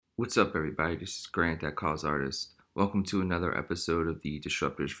What's up, everybody? This is Grant, that calls artist. Welcome to another episode of the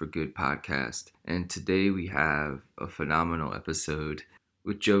Disruptors for Good podcast. And today we have a phenomenal episode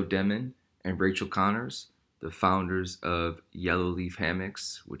with Joe Demon and Rachel Connors, the founders of Yellow Leaf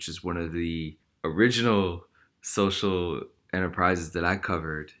Hammocks, which is one of the original social enterprises that I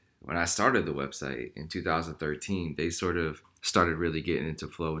covered when I started the website in 2013. They sort of started really getting into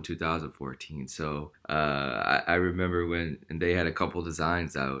flow in 2014. So I remember when and they had a couple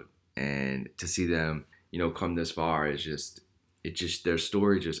designs out, and to see them, come this far is just their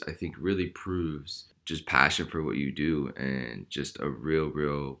story just I think really proves just passion for what you do and just a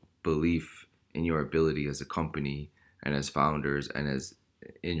real belief in your ability as a company and as founders and as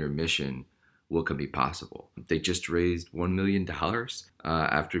in your mission what can be possible. They just raised $1 million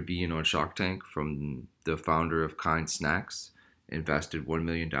after being on Shark Tank from the founder of Kind Snacks, invested $1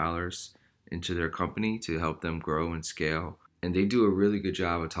 million into their company to help them grow and scale. And they do a really good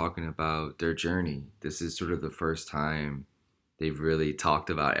job of talking about their journey. This is sort of the first time they've really talked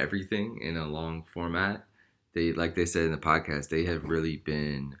about everything in a long format. Like they said in the podcast, they have really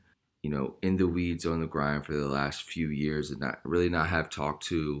been, in the weeds on the grind for the last few years and not have talked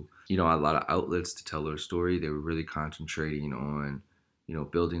to, a lot of outlets to tell their story. They were really concentrating on,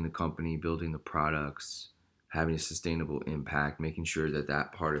 building the company, building the products, having a sustainable impact, making sure that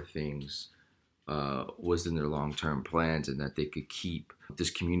that part of things was in their long-term plans and that they could keep this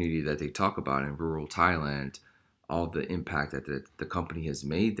community that they talk about in rural Thailand, all the impact that the company has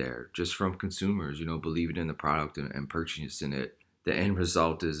made there just from consumers, believing in the product and purchasing it. The end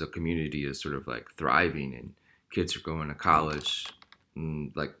result is a community is sort of like thriving and kids are going to college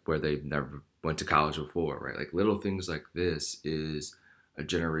like where they've never went to college before, right? Like little things like this is a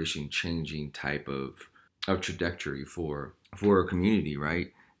generation changing type of trajectory for a community,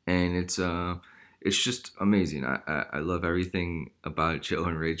 right? And it's just amazing. I love everything about Joe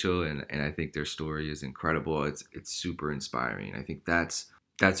and Rachel, and I think their story is incredible. It's super inspiring. I think that's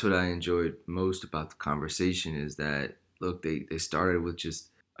what I enjoyed most about the conversation is that look, they started with just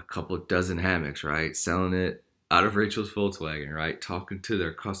a couple dozen hammocks, right? Selling it out of Rachel's Volkswagen, right? Talking to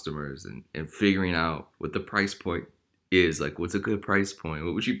their customers and figuring out what the price point is. Like, what's a good price point?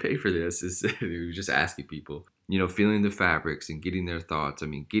 What would you pay for this? Is you're just asking people, feeling the fabrics and getting their thoughts. I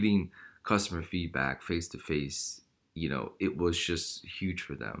mean, getting customer feedback face to face, it was just huge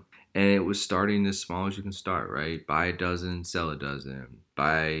for them. And it was starting as small as you can start, right? Buy a dozen, sell a dozen.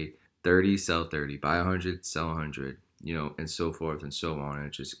 Buy 30, sell 30. Buy 100, sell 100, and so forth and so on. And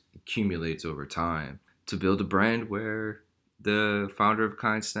it just accumulates over time to build a brand where the founder of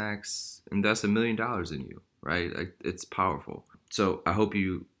Kind Snacks invests $1 million in you, right? Like, it's powerful. So I hope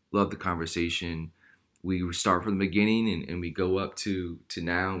you love the conversation. We start from the beginning and we go up to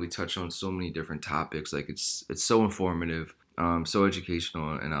now. We touch on so many different topics. Like it's so informative, so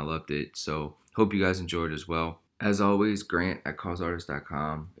educational, and I loved it. So hope you guys enjoyed as well. As always, Grant at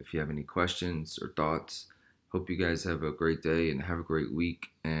causartist.com. If you have any questions or thoughts, hope you guys have a great day and have a great week.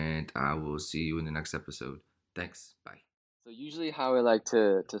 And I will see you in the next episode. Thanks. Bye. So usually how I like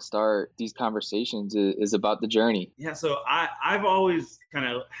to start these conversations is about the journey. Yeah, so I've always kind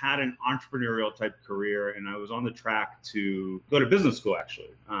of had an entrepreneurial type career, and I was on the track to go to business school, actually,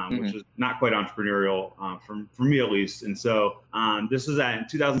 which is not quite entrepreneurial for me at least. And so this was in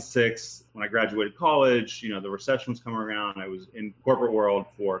 2006 when I graduated college. The recession was coming around. I was in corporate world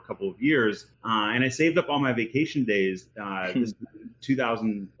for a couple of years, and I saved up all my vacation days. This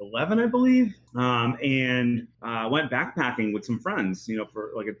 2011, I believe, and went backpacking with some friends,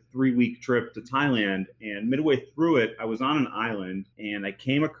 for like a 3-week trip to Thailand. And midway through it, I was on an island and I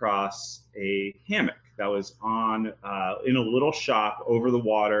came across a hammock that was on in a little shop over the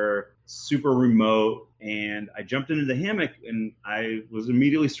water, super remote. And I jumped into the hammock and I was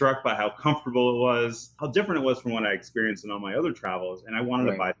immediately struck by how comfortable it was, how different it was from what I experienced in all my other travels. And I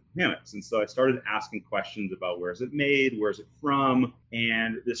wanted to buy hammocks. And so I started asking questions about where is it made? Where is it from?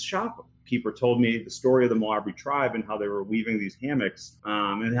 And this shopkeeper told me the story of the Malawi tribe and how they were weaving these hammocks,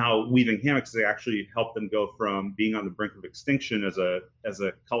 and how weaving hammocks they actually helped them go from being on the brink of extinction as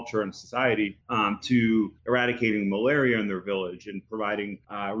a culture and society to eradicating malaria in their village and providing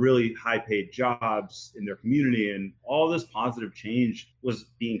really high paid jobs in their community. And all this positive change was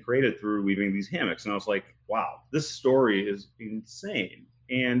being created through weaving these hammocks. And I was like, wow, this story is insane.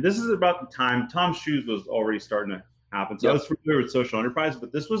 And this is about the time Tom's Shoes was already starting to happen. So I was familiar with social enterprise,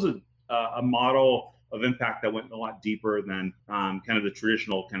 but this was a model of impact that went a lot deeper than kind of the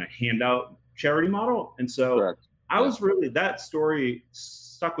traditional kind of handout charity model. And so I was really, that story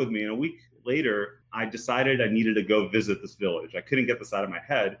stuck with me. And a week later, I decided I needed to go visit this village. I couldn't get this out of my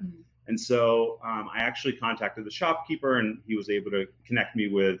head. And so I actually contacted the shopkeeper, and he was able to connect me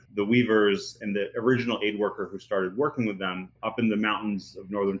with the weavers and the original aid worker who started working with them up in the mountains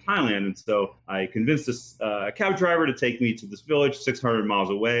of northern Thailand. And so I convinced this cab driver to take me to this village 600 miles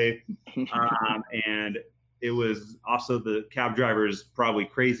away. And it was also the cab driver's probably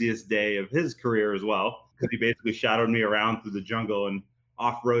craziest day of his career as well, because he basically shadowed me around through the jungle and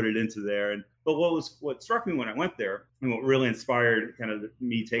off-roaded into there. But what struck me when I went there, and what really inspired kind of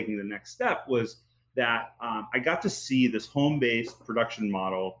me taking the next step, was that I got to see this home-based production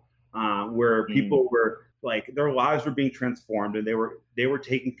model where people were like, their lives were being transformed, and they were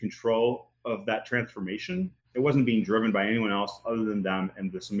taking control of that transformation. It wasn't being driven by anyone else other than them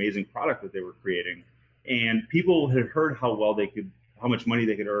and this amazing product that they were creating. And people had heard how much money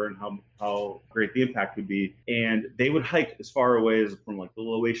they could earn, how great the impact would be. And they would hike as far away as from like the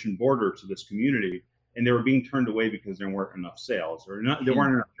Laotian border to this community. And they were being turned away because there weren't enough sales, or there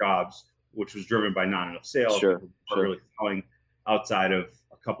weren't enough jobs, which was driven by not enough sales. Sure. Really selling outside of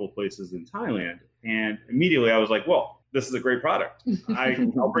a couple of places in Thailand. And immediately I was like, well, this is a great product.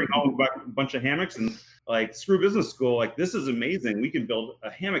 I'll bring home a bunch of hammocks, and like, screw business school. Like, this is amazing. We can build a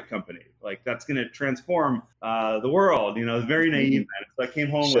hammock company. Like, that's going to transform the world. You know, very naive. Man. So I came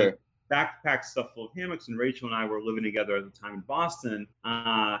home with backpack stuff full of hammocks, and Rachel and I were living together at the time in Boston.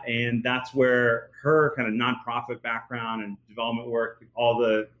 And that's where her kind of nonprofit background and development work, all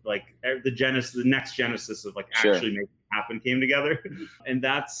the next genesis of like actually making it happen came together. And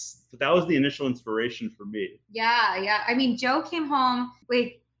that was the initial inspiration for me. Yeah. I mean, Joe came home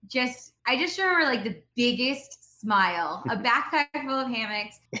with I just remember like the biggest smile, a backpack full of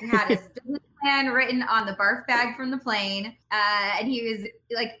hammocks. He had his business plan written on the barf bag from the plane. And he was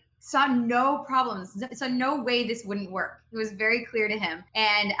like, saw no problems, saw no way this wouldn't work. It was very clear to him.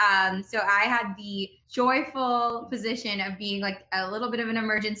 And so I had the joyful position of being like a little bit of an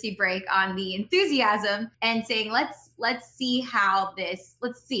emergency brake on the enthusiasm and saying, let's see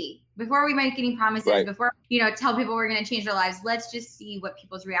before we make any promises, before, tell people we're going to change their lives, let's just see what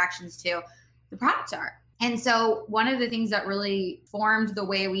people's reactions to the product are. And so one of the things that really formed the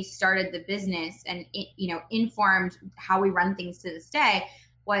way we started the business and, informed how we run things to this day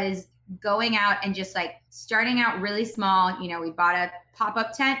was going out and just like starting out really small. We bought a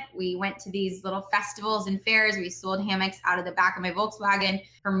pop-up tent. We went to these little festivals and fairs. We sold hammocks out of the back of my Volkswagen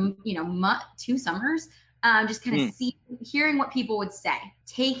for, 2 summers. Just kind of hearing what people would say,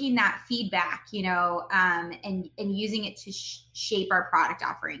 taking that feedback, and using it to shape our product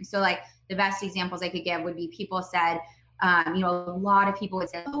offering. So like the best examples I could give would be people said, a lot of people would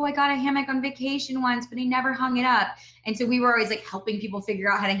say, oh, I got a hammock on vacation once, but I never hung it up. And so we were always like helping people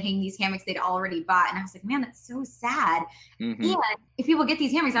figure out how to hang these hammocks they'd already bought. And I was like, man, that's so sad. And if people get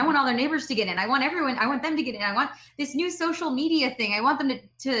these hammocks, I want all their neighbors to get in. I want them to get in. I want this new social media thing. I want them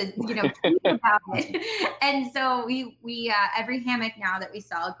to tweet about it. And so we every hammock now that we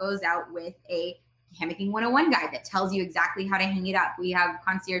sell goes out with a hammocking 101 guide that tells you exactly how to hang it up. We have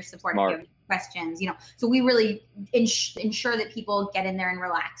concierge support if you have questions, so we really ensure that people get in there and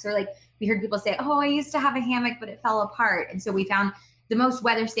relax. Or like we heard people say, oh, I used to have a hammock, but it fell apart. And so we found the most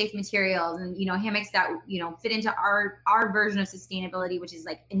weather safe materials and, hammocks that, fit into our version of sustainability, which is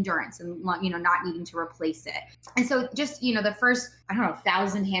like endurance and, not needing to replace it. And so just, the first,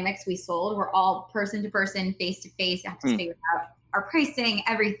 1,000 hammocks we sold were all person to person, face to face. I have to figure out our pricing,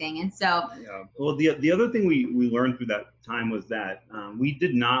 everything. And so, well, the other thing we learned through that time was that we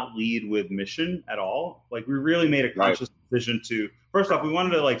did not lead with mission at all. Like, we really made a conscious decision to, first off, we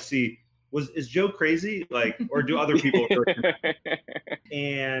wanted to like see, is Joe crazy? Like, or do other people?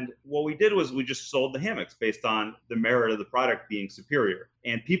 And what we did was we just sold the hammocks based on the merit of the product being superior.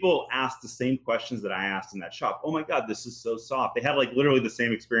 And people asked the same questions that I asked in that shop. Oh my God, this is so soft. They had like literally the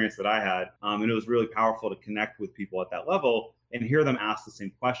same experience that I had. And it was really powerful to connect with people at that level and hear them ask the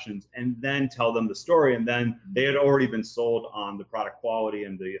same questions and then tell them the story. And then they had already been sold on the product quality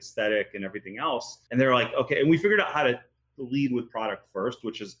and the aesthetic and everything else. And they're like, okay. And we figured out how to lead with product first,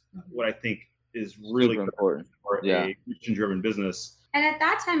 which is what I think is really important for a mission-driven business. And at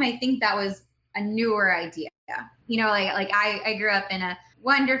that time, I think that was a newer idea. I grew up in a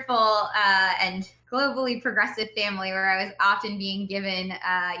wonderful and globally progressive family where I was often being given,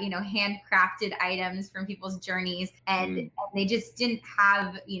 handcrafted items from people's journeys, and they just didn't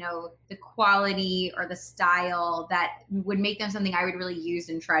have, the quality or the style that would make them something I would really use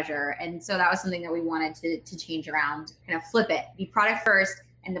and treasure. And so that was something that we wanted to change around, kind of flip it, be product first,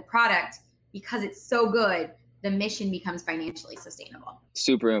 and the product, because it's so good, the mission becomes financially sustainable.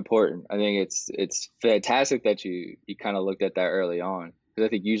 Super important. I think it's fantastic that you kind of looked at that early on. because I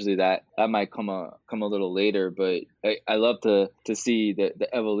think usually that might come a little later. But I love to see the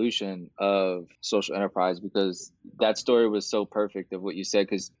evolution of social enterprise, because that story was so perfect of what you said.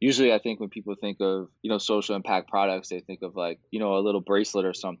 Because usually I think when people think of, social impact products, they think of like, a little bracelet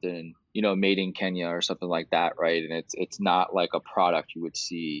or something, made in Kenya or something like that, right? And it's not like a product you would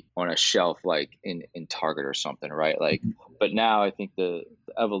see on a shelf like in Target or something, right? Like, but now I think the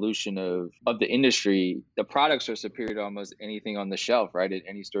evolution of the industry, the products are superior to almost anything on the shelf, right? At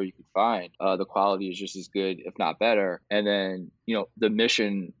any store you could find. The quality is just as good, if not better. And then, the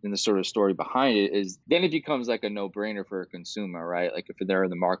mission and the sort of story behind it is then it becomes like a no-brainer for a consumer, right? Like if they're in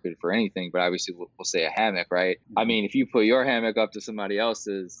the market for anything, but obviously we'll say a hammock, right? I mean, if you put your hammock up to somebody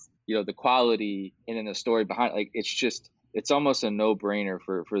else's, the quality and then the story behind, like, it's almost a no-brainer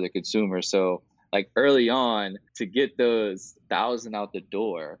for the consumer. So like early on, to get those 1,000 out the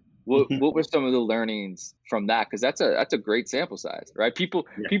door, what were some of the learnings from that? Because that's a great sample size, right? People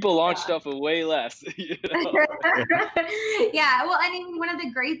launch stuff with way less. Yeah, well, I mean, one of the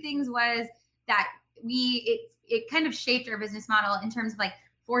great things was that it kind of shaped our business model in terms of like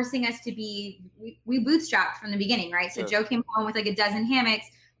forcing us to be, we bootstrapped from the beginning, right? So Joe came home with like a dozen hammocks.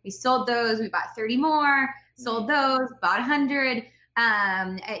 We sold those. We bought 30 more, sold those, bought 100.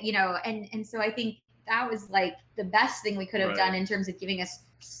 And so I think that was like the best thing we could have done in terms of giving us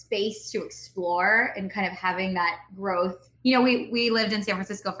space to explore and kind of having that growth. We lived in San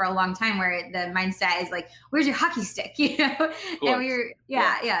Francisco for a long time where the mindset is like, where's your hockey stick? And we were,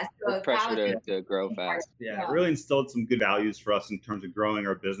 so pressure to grow fast. Yeah, it really instilled some good values for us in terms of growing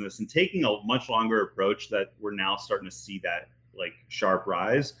our business and taking a much longer approach that we're now starting to see that like sharp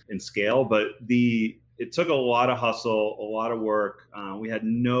rise in scale. But it took a lot of hustle, a lot of work. We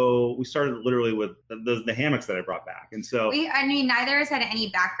started literally with the hammocks that I brought back. And so neither of us had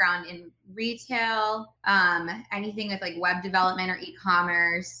any background in retail, anything with like web development or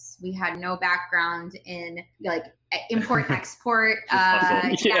e-commerce. We had no background in like import export. So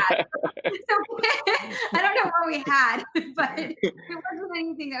I don't know what we had, but it wasn't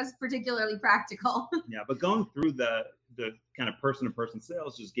anything that was particularly practical. Yeah, but going through the kind of person-to-person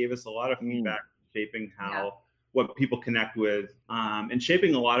sales just gave us a lot of feedback, shaping what people connect with, and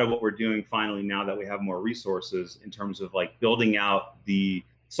shaping a lot of what we're doing finally now that we have more resources in terms of like building out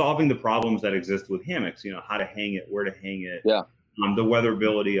solving the problems that exist with hammocks, how to hang it, where to hang it, the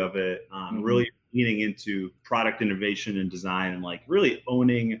weatherability of it, really leaning into product innovation and design, and like really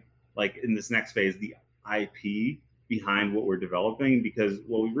owning, like in this next phase, the IP behind what we're developing. Because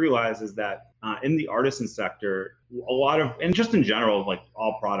what we realize is that in the artisan sector, a lot of, and just in general, like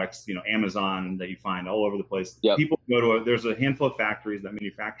all products, Amazon that you find all over the place, people go to there's a handful of factories that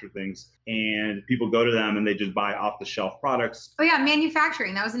manufacture things, and people go to them and they just buy off the shelf products. Oh yeah,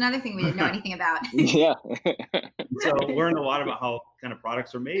 manufacturing. That was another thing we didn't know anything about. So learned a lot about how kind of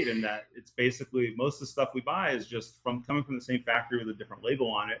products are made, and that it's basically most of the stuff we buy is just coming from the same factory with a different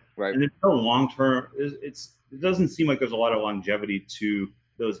label on it. Right. And there's no long-term, it doesn't seem like there's a lot of longevity to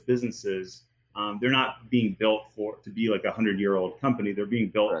those businesses. They're not being built to be like 100-year-old company. They're being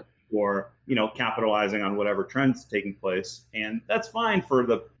built for, capitalizing on whatever trends taking place. And that's fine for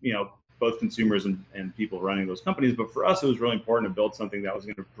the, both consumers and people running those companies. But for us, it was really important to build something that was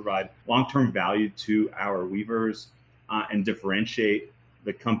going to provide long-term value to our weavers, and differentiate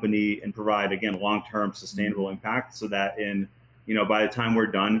the company and provide, again, long-term sustainable impact, so that by the time we're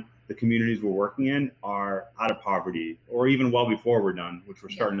done, the communities we're working in are out of poverty, or even well before we're done, which we're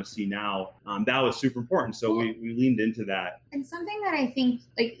starting to see now. That was super important. So we leaned into that. And something that I think,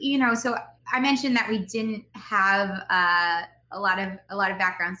 so I mentioned that we didn't have a lot of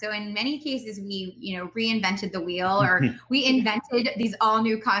background. So in many cases, we, reinvented the wheel, or we invented these all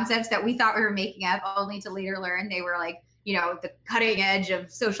new concepts that we thought we were making up, only to later learn they were like, the cutting edge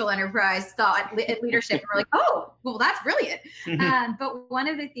of social enterprise thought leadership. And we're like, oh, well, that's brilliant. But one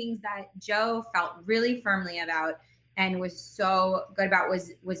of the things that Joe felt really firmly about and was so good about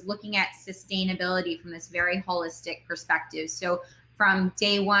was looking at sustainability from this very holistic perspective. So from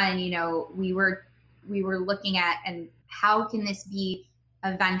day one, we were looking at, and how can this be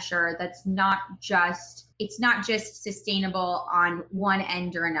a venture that's not just sustainable on one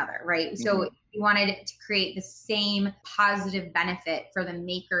end or another, right? So we wanted it to create the same positive benefit for the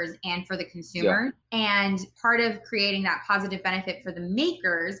makers and for the consumer. And part of creating that positive benefit for the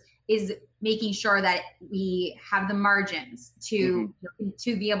makers is making sure that we have the margins to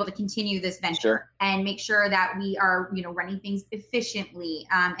be able to continue this venture, and make sure that we are, running things efficiently,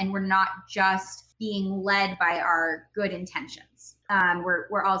 and we're not just being led by our good intentions.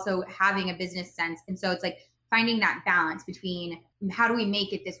 We're also having a business sense. And so it's like, finding that balance between how do we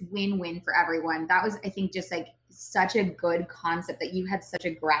make it this win-win for everyone. That was, I think, just like such a good concept that you had such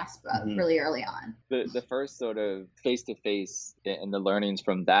a grasp of really early on. The first sort of face-to-face and the learnings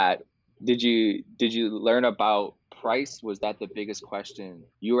from that, did you learn about price? Was that the biggest question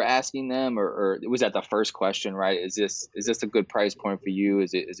you were asking them, or was that the first question, right? Is this a good price point for you?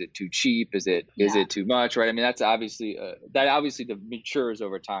 Is it too cheap? Is it too much, right? I mean, that's obviously matures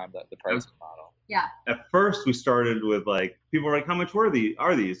over time, the pricing model. Yeah. At first, we started with like, people were like, how much are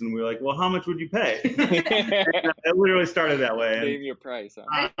these? And we were like, well, how much would you pay? It literally started that way. Name your price.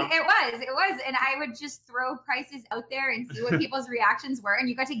 Huh? It was. And I would just throw prices out there and see what people's reactions were. And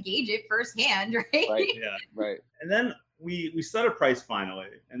you got to gauge it firsthand, right? Right. Yeah. Right. And then we set a price finally.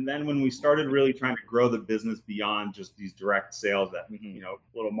 And then when we started really trying to grow the business beyond just these direct sales at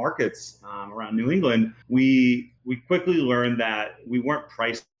little markets around New England, we quickly learned that we weren't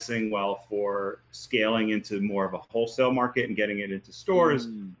pricing well for scaling into more of a wholesale market and getting it into stores.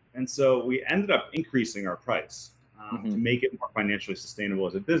 And so we ended up increasing our price to make it more financially sustainable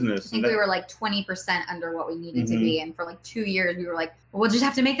as a business. I think we were like 20% under what we needed to be. And for like 2 years, we were like, well, we'll just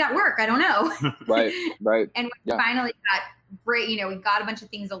have to make that work. I don't know. Right. And we finally got great, we got a bunch of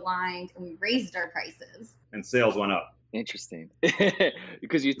things aligned and we raised our prices. And sales went up. Interesting.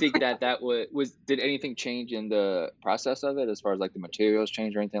 Because you think that did anything change in the process of it as far as like the materials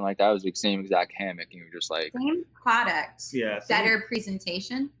change or anything like that? It was the same exact hammock and you were just like same product, better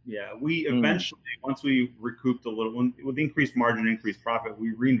presentation. Yeah, we eventually, once we recouped a little, with increased margin, increased profit,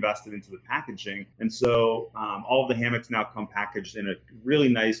 we reinvested into the packaging. And so all of the hammocks now come packaged in a really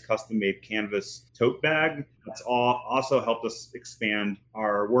nice custom-made canvas tote bag. That's also helped us expand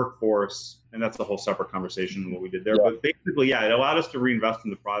our workforce. And that's a whole separate conversation in what we did there. But basically, it allowed us to reinvest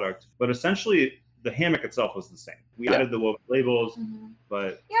in the product. But essentially, the hammock itself was the same. We added the woven labels,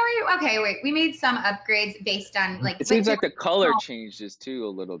 but we made some upgrades based on like. It seems like the color changes too a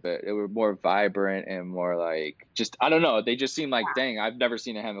little bit. It were more vibrant and more like just I don't know. They just seem like dang, I've never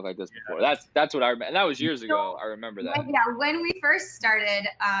seen a hammock like this before. That's what I remember. And that was years ago. I remember that. When we first started,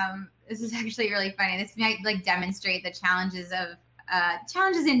 this is actually really funny. This might like demonstrate the challenges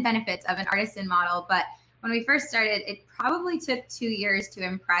and benefits of an artisan model, but when we first started, it probably took 2 years to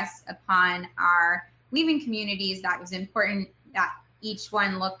impress upon our weaving communities that it was important that each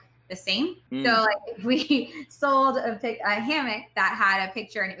one look the same. So like if we sold a hammock that had a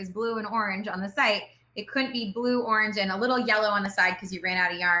picture and it was blue and orange on the site, it couldn't be blue, orange, and a little yellow on the side because you ran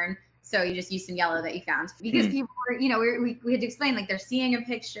out of yarn. So you just used some yellow that you found because people were, we had to explain, like they're seeing a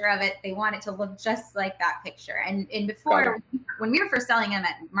picture of it. They want it to look just like that picture. And before, when we were first selling them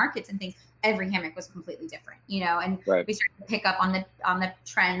at markets and things, every hammock was completely different, and we started to pick up on the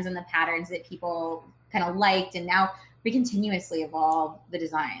trends and the patterns that people kind of liked. And now we continuously evolve the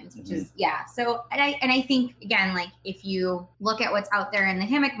designs, which is, So, and I think, again, like if you look at what's out there in the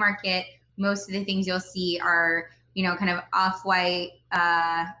hammock market, most of the things you'll see are, kind of off-white,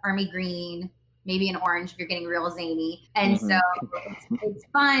 army green, maybe an orange if you're getting real zany. And so it's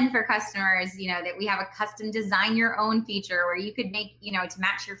fun for customers, that we have a custom design your own feature where you could make, to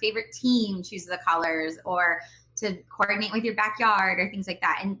match your favorite team, choose the colors or to coordinate with your backyard or things like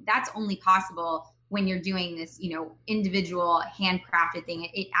that. And that's only possible when you're doing this, individual handcrafted thing.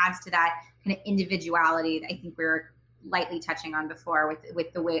 It adds to that kind of individuality that I think we're lightly touching on before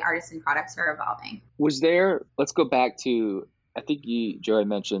with the way artisan products are evolving. Let's go back to, I think Joey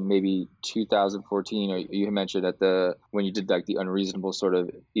mentioned maybe 2014, or you mentioned when you did like the Unreasonable sort of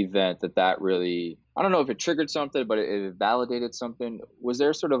event that really, I don't know if it triggered something, but it validated something. Was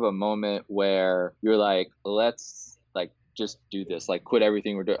there sort of a moment where you're like, let's like just do this, like quit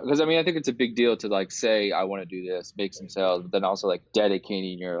everything we're doing? Because I mean, I think it's a big deal to like say, I want to do this, make some sales, but then also like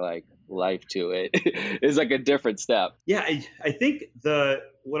dedicating your like life to it is like a different step. Yeah, I think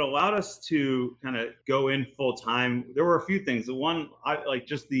what allowed us to kind of go in full time, there were a few things. The one,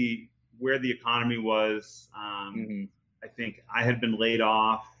 where the economy was. I think I had been laid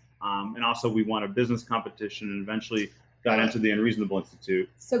off, and also we won a business competition and eventually got into the Unreasonable Institute.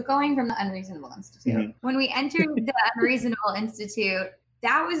 So going from the Unreasonable Institute, when we entered the Unreasonable Institute,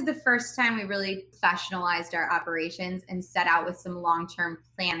 that was the first time we really professionalized our operations and set out with some long-term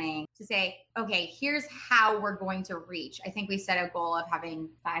planning to say, okay, here's how we're going to reach. I think we set a goal of having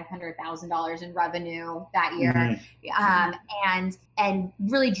 $500,000 in revenue that year, and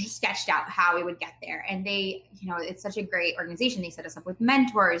really just sketched out how we would get there. And they, it's such a great organization. They set us up with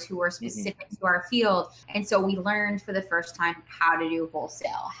mentors who were specific to our field. And so we learned for the first time how to do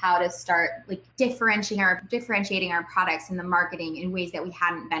wholesale, how to start like differentiating our products in the marketing in ways that we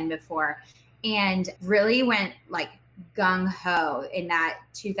hadn't been before. And really went like gung-ho in that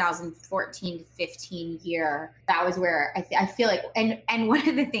 2014-15 year. That was where I feel like, and one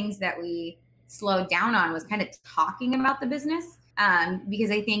of the things that we slowed down on was kind of talking about the business.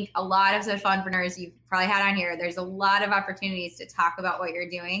 Because I think a lot of social entrepreneurs you've probably had on here, there's a lot of opportunities to talk about what you're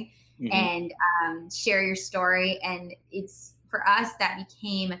doing and share your story. And it's, for us, that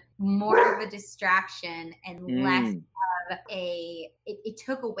became more of a distraction and less of it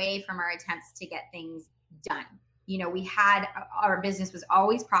took away from our attempts to get things done. You know, our business was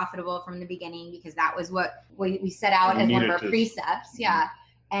always profitable from the beginning because that was what we set out as one of our precepts. Yeah.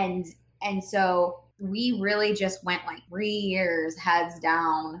 And so we really just went like 3 years heads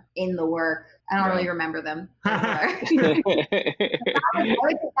down in the work. I don't really remember them. That's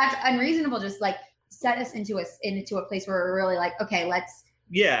unreasonable. Just like set us into a place where we're really like, okay, let's.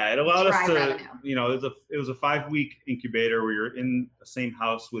 Yeah, it allowed us to, revenue. You know, it was a 5-week incubator where you're in the same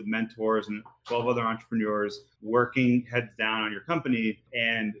house with mentors and 12 other entrepreneurs working heads down on your company,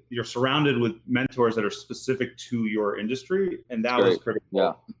 and you're surrounded with mentors that are specific to your industry, and that was critical.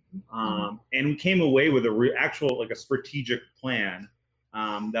 Yeah. And we came away with a strategic plan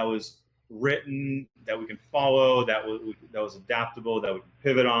that was written, that we can follow, that was adaptable, that we can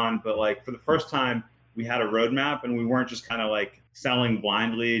pivot on. But like for the first time, we had a roadmap, and we weren't just kind of like selling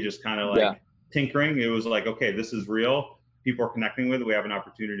blindly, just kind of like tinkering. It was like, okay, this is real. People are connecting with it. We have an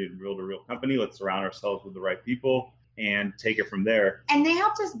opportunity to build a real company. Let's surround ourselves with the right people and take it from there. And they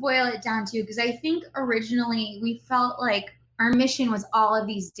helped us boil it down too, because I think originally we felt like our mission was all of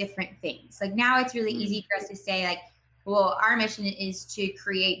these different things. Like now it's really easy for us to say like, well, our mission is to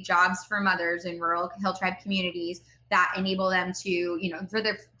create jobs for mothers in rural Hill Tribe communities that enable them to, you know, for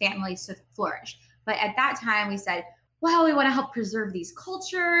their families to flourish. But at that time we said, well, we want to help preserve these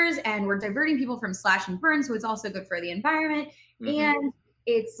cultures, and we're diverting people from slash and burn, so it's also good for the environment. And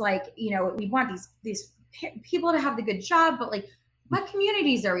it's like, you know, we want these people to have the good job, but like, what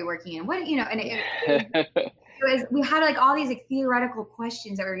communities are we working in? What, you know, and we had like all these like theoretical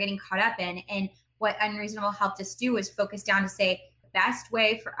questions that we were getting caught up in. And what Unreasonable helped us do was focus down to say the best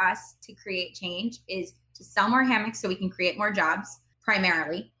way for us to create change is to sell more hammocks so we can create more jobs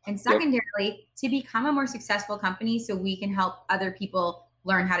primarily, and secondarily to become a more successful company so we can help other people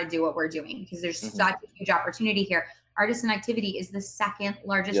learn how to do what we're doing, because there's such a huge opportunity here. Artisan activity is the second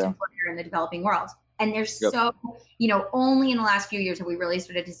largest employer in the developing world. And there's so, you know, only in the last few years have we really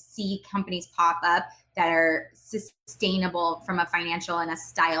started to see companies pop up that are sustainable from a financial and a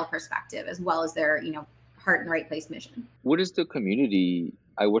style perspective, as well as their, you know, heart and right place mission. What is the community,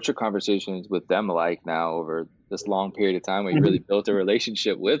 what's your conversations with them like now over this long period of time where you really built a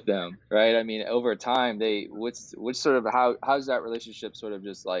relationship with them, right? I mean, over time, what's sort of, how's that relationship sort of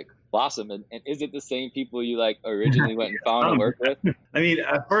just like blossom? And is it the same people you like originally went and found and worked with? I mean,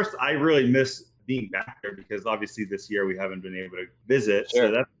 at first I really miss being back there, because obviously this year we haven't been able to visit. Sure.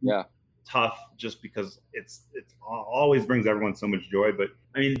 So that's tough, just because it's always brings everyone so much joy. But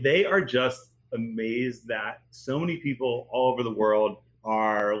I mean, they are just amazed that so many people all over the world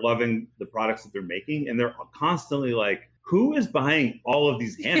are loving the products that they're making, and they're constantly like, who is buying all of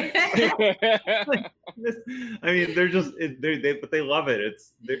these hammocks? I mean, they're just but they love it.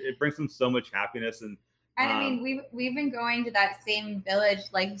 It brings them so much happiness. And I mean, we've been going to that same village,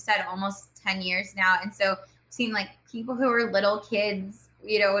 like you said, almost 10 years now, and so seen like people who were little kids,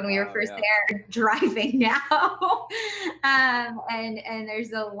 you know, when we were first there, driving now. And there's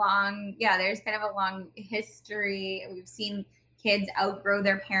kind of a long history. We've seen kids outgrow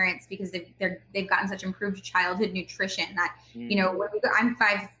their parents because they've gotten such improved childhood nutrition that, you know, I'm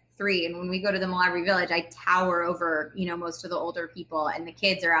 5'3", and when we go to the Malawi village, I tower over, you know, most of the older people, and the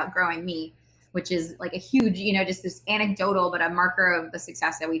kids are outgrowing me, which is like a huge, you know, just this anecdotal, but a marker of the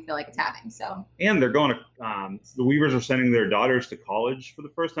success that we feel like it's having. So, and they're going to, the Weavers are sending their daughters to college for the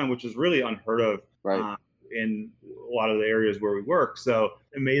first time, which is really unheard of in a lot of the areas where we work. So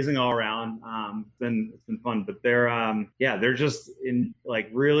amazing all around. It's been fun, but they're just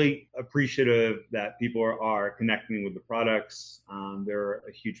really appreciative that people are connecting with the products. They're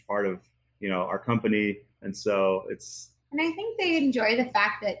a huge part of, you know, our company. And so and I think they enjoy the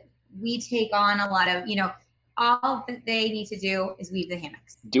fact that we take on a lot of, you know, all that they need to do is weave the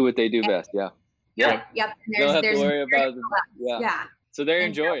hammocks. Do what they do best. Yeah. Yep. And don't have to worry about it. So they're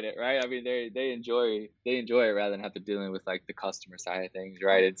enjoying it, right? I mean, they enjoy it rather than have to dealing with like the customer side of things,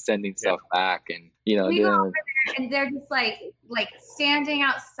 right? And sending stuff back, and you know, we go over there and they're just like standing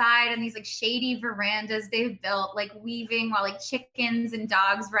outside on these like shady verandas they've built, like weaving while like chickens and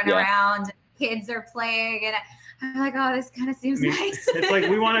dogs run around, and kids are playing, and I'm like, oh, this kind of seems nice. It's like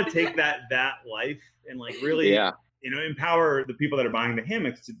we want to take that life and like really, you know, empower the people that are buying the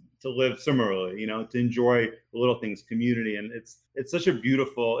hammocks to live similarly, to enjoy the little things, community. And it's such a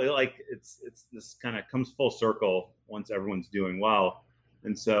beautiful, it's this kind of comes full circle once everyone's doing well.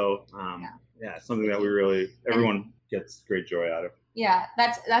 And so, it's something that everyone gets great joy out of. Yeah,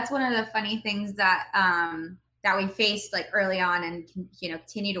 that's one of the funny things that that we faced like early on and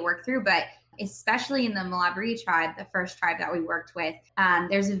continue to work through. But especially in the Mlabri tribe, the first tribe that we worked with,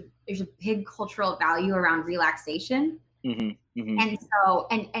 there's a big cultural value around relaxation. And so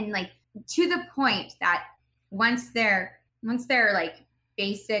and like to the point that once their like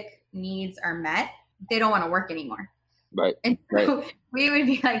basic needs are met, they don't want to work anymore. Right. And so we would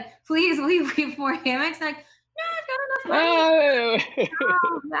be like, please leave more hammocks. And like, no, I've got enough money.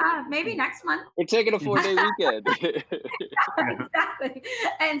 Yeah, maybe next month. We're taking a 4-day weekend. Exactly.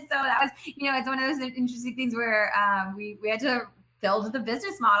 And so that was, it's one of those interesting things where we had to build the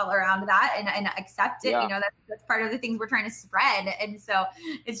business model around that and accept it. Yeah. That's part of the things we're trying to spread. And so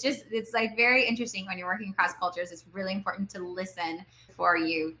it's like very interesting when you're working across cultures. It's really important to listen before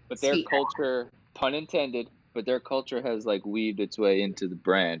you But their culture, pun intended, but their culture has like weaved its way into the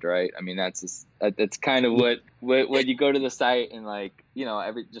brand, right? I mean, that's kind of what when you go to the site and like,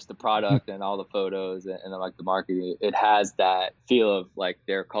 just the product and all the photos and like the marketing, it has that feel of like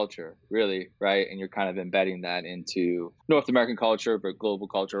their culture, really, right? And you're kind of embedding that into North American culture, but global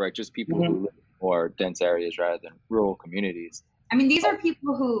culture, right? Just people who live in more dense areas rather than rural communities. I mean, these are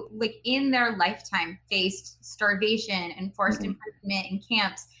people who, like, in their lifetime faced starvation and forced imprisonment in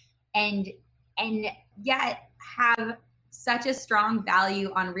camps, and yet have such a strong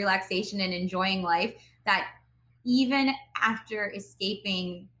value on relaxation and enjoying life that even after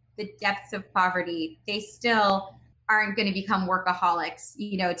escaping the depths of poverty, they still aren't going to become workaholics,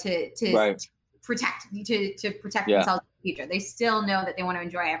 to protect themselves in the future. They still know that they want to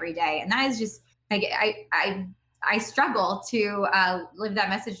enjoy every day. And that is just like, I struggle to live that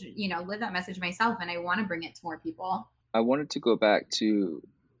message myself, and I want to bring it to more people. I wanted to go back to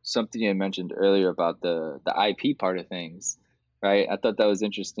something you mentioned earlier about the IP part of things, right? I thought that was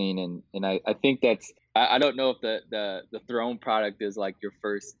interesting, and I think that's, I don't know if the Throne product is like your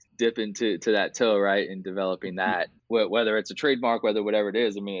first dip into that toe, right? In developing that, whether it's a trademark, whatever it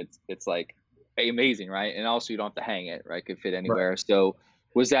is. I mean, it's like amazing, right? And also you don't have to hang it, right? Could fit anywhere. Right. So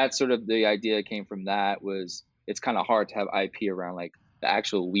was that sort of the idea that came from that? Was it's kind of hard to have IP around like the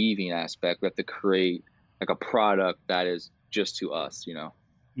actual weaving aspect. We have to create like a product that is just to us,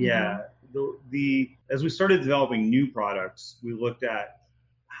 Yeah. As we started developing new products, we looked at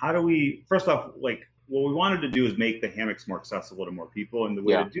how do we, first off, like what we wanted to do is make the hammocks more accessible to more people. And the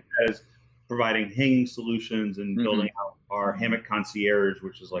way to do that is providing hanging solutions and building out our hammock concierge,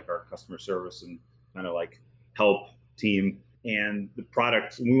 which is like our customer service and kind of like help team. And the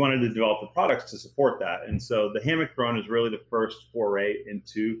products, and we wanted to develop the products to support that. And so the Hammock Throne is really the first foray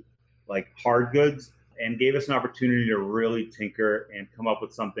into like hard goods, and gave us an opportunity to really tinker and come up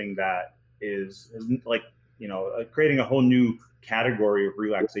with something that is like, creating a whole new category of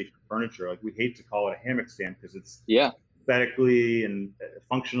relaxation furniture. Like, we hate to call it a hammock stand because it's aesthetically and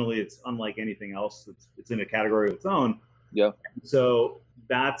functionally, it's unlike anything else. It's in a category of its own. Yeah. So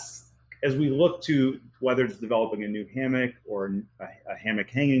that's, as we look to whether it's developing a new hammock or a hammock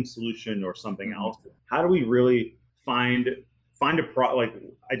hanging solution or something else, how do we really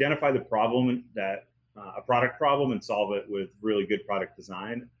identify the problem that a product problem and solve it with really good product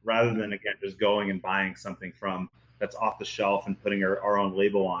design, rather than again just going and buying something that's off the shelf and putting our own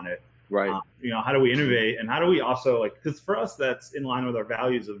label on it. Right. How do we innovate, and how do we also, because for us that's in line with our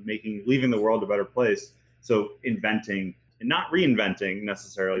values of leaving the world a better place. So inventing and not reinventing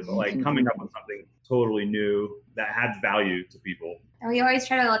necessarily, but like coming up with something totally new that adds value to people. And we always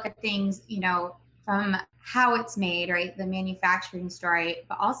try to look at things, from how it's made, right? The manufacturing story,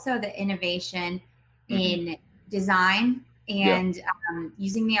 but also the innovation in design and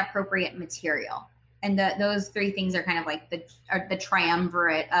using the appropriate material. And those three things are kind of like the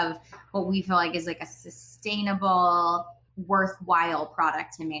triumvirate of what we feel like is like a sustainable, worthwhile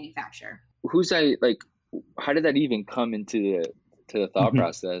product to manufacture. How did that even come into the thought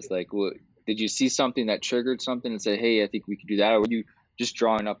process? Like, did you see something that triggered something and say, hey, I think we could do that? Or were you just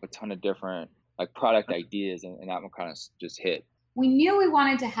drawing up a ton of different like product ideas and that one kind of just hit? We knew we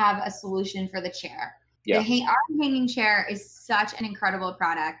wanted to have a solution for the chair. Yeah. Our hanging chair is such an incredible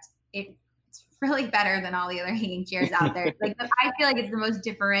product. It's really better than all the other hanging chairs out there. Like, I feel like it's the most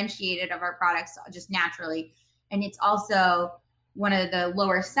differentiated of our products just naturally. And it's also one of the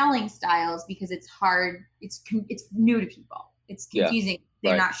lower selling styles because it's hard. It's new to people. It's confusing.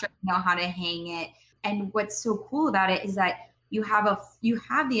 They're not sure they know how to hang it. And what's so cool about it is that you have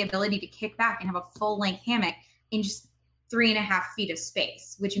the ability to kick back and have a full length hammock in just 3.5 feet of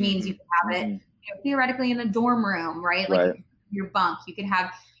space, which means you can have it theoretically in a dorm room, right? Right. Your bunk. You could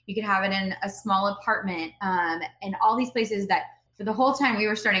have it in a small apartment, and all these places that for the whole time we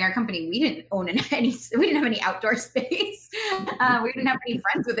were starting our company, we didn't have any outdoor space. We didn't have any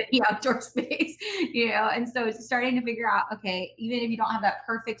friends with any outdoor space, and so it's starting to figure out, okay, even if you don't have that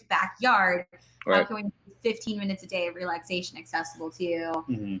perfect backyard, how can we make 15 minutes a day of relaxation accessible to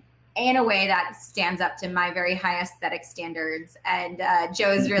you in a way that stands up to my very high aesthetic standards? And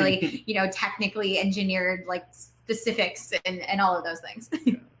Joe's really, technically engineered like specifics and all of those things.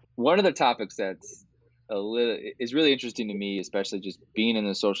 One of the topics that's is really interesting to me, especially just being in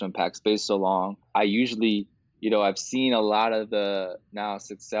the social impact space so long. I usually, I've seen a lot of the now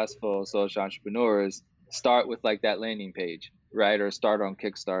successful social entrepreneurs start with like that landing page, right? Or start on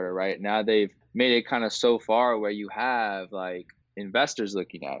Kickstarter, right? Now they've made it kind of so far where you have like investors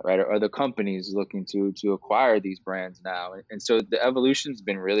looking at it, right? Or the companies looking to acquire these brands now. And so the evolution's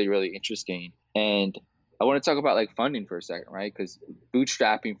been really, really interesting. And I want to talk about like funding for a second, right? Because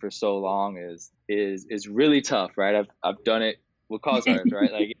bootstrapping for so long is really tough, right? I've done it with cause artists,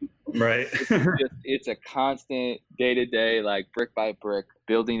 right? Like, right. it's a constant day to day, like brick by brick,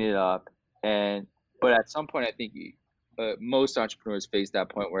 building it up. But at some point, I think most entrepreneurs face that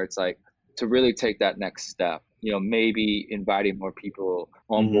point where it's like to really take that next step. Maybe inviting more people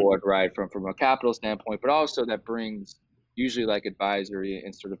on board, right? From a capital standpoint, but also that brings usually like advisory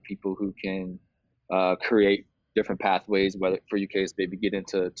and sort of people who can create different pathways, whether for UK's maybe get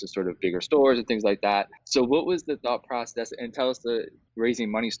into sort of bigger stores and things like that. So what was the thought process? And tell us the raising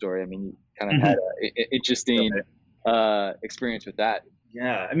money story. I mean, you kind of had an interesting experience with that.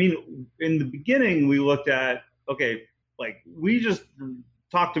 Yeah. I mean, in the beginning, we looked at, okay, like we just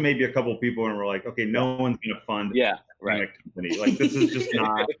talked to maybe a couple of people and we're like, okay, no one's going to fund a company. Like this is just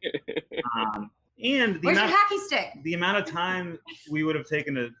not. And where's your hacky stick? The amount of time we would have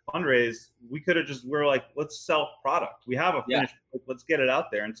taken to fundraise, we're like, let's sell product. We have a finished, let's get it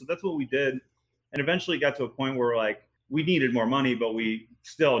out there. And so that's what we did. And eventually got to a point where we're like, we needed more money, but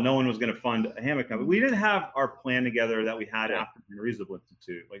no one was going to fund a hammock company. We didn't have our plan together that we had after the Unreasonable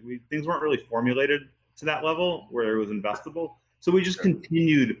Institute. Like things weren't really formulated to that level where it was investable. So we just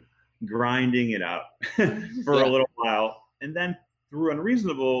continued grinding it out for a little while. And then through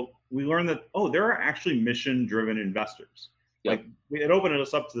Unreasonable, we learned that, there are actually mission-driven investors. Like it opened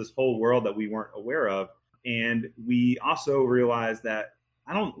us up to this whole world that we weren't aware of. And we also realized that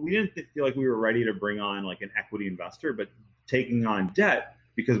we didn't feel like we were ready to bring on like an equity investor, but taking on debt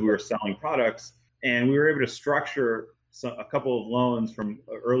because we were selling products. And we were able to structure a couple of loans from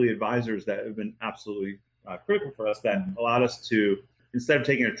early advisors that have been absolutely critical for us that allowed us to, instead of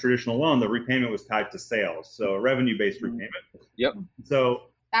taking a traditional loan, the repayment was tied to sales. So a revenue-based repayment. Yep. So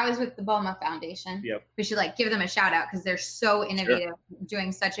that was with the BOMA Foundation. Yep. We should give them a shout out because they're so innovative,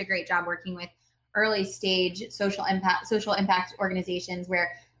 doing such a great job working with early stage social impact organizations where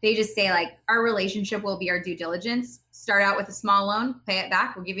they just say like, our relationship will be our due diligence. Start out with a small loan, pay it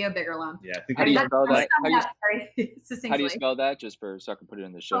back, we'll give you a bigger loan. Yeah, I think how do you spell that? How do you spell that? Just so I can put it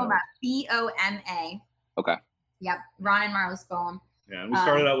in the show. BOMA, BOMA. Okay. Yep, Ron and Marla Spolem. Yeah, and we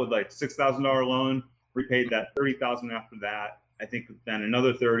started out with like $6,000 loan, repaid that $30,000 after that. I think then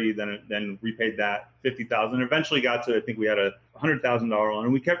another 30, then repaid that 50,000. Eventually got to, I think we had a $100,000 loan,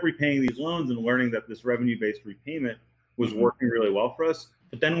 and we kept repaying these loans and learning that this revenue-based repayment was working really well for us.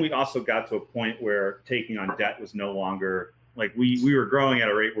 But then we also got to a point where taking on debt was no longer like we were growing at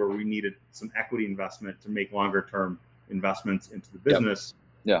a rate where we needed some equity investment to make longer-term investments into the business.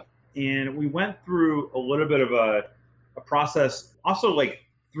 Yeah. And we went through a little bit of a process. Also, like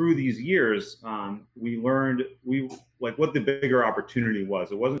through these years, we learned what the bigger opportunity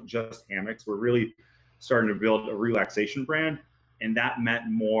was. It wasn't just hammocks. We're really starting to build a relaxation brand, and that meant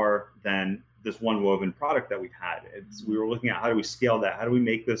more than this one woven product that we had. We were looking at how do we scale that? How do we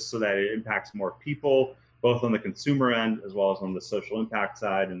make this so that it impacts more people, both on the consumer end as well as on the social impact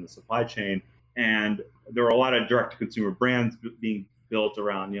side and the supply chain. And there were a lot of direct-to-consumer brands being built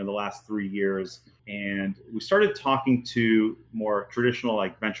around the last 3 years, and we started talking to more traditional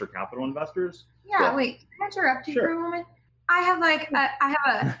like venture capital investors. Wait, can I interrupt you for a moment? I have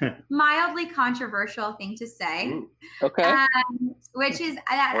a mildly controversial thing to say. Ooh. Okay. Which is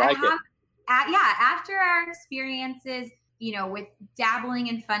that after our experiences, with dabbling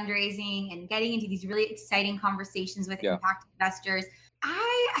in fundraising and getting into these really exciting conversations with impact investors,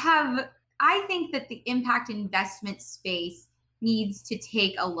 I think that the impact investment space needs to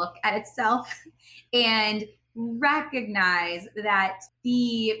take a look at itself and recognize that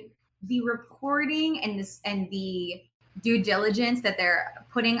the reporting and the due diligence that they're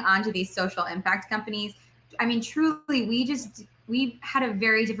putting onto these social impact companies I mean, truly, we had a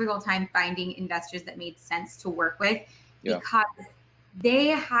very difficult time finding investors that made sense to work with because they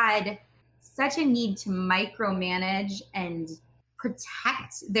had such a need to micromanage and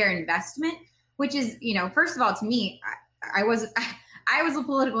protect their investment, which is, first of all, to me, I was a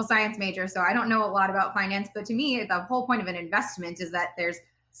political science major, so I don't know a lot about finance, but to me, the whole point of an investment is that there's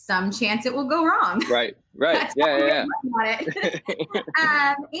some chance it will go wrong. Right. That's Yeah.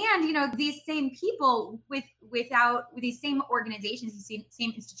 And these same people with these same organizations, these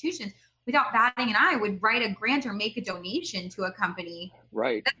same institutions, without batting an eye, would write a grant or make a donation to a company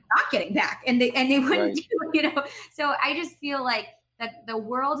that's not getting back, and they wouldn't do. So I just feel like that the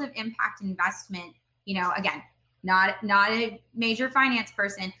world of impact investment, again, not a major finance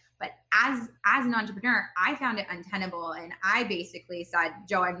person, but as an entrepreneur, I found it untenable, and I basically said,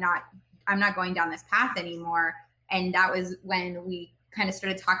 Joe, I'm not going down this path anymore. And that was when we kind of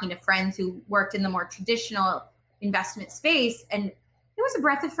started talking to friends who worked in the more traditional investment space, and it was a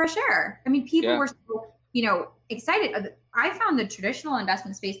breath of fresh air. I mean, people were so, excited. I found the traditional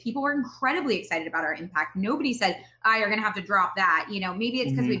investment space, people were incredibly excited about our impact. Nobody said, you're going to have to drop that. Maybe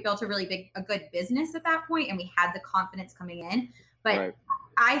it's because we built a good business at that point and we had the confidence coming in. But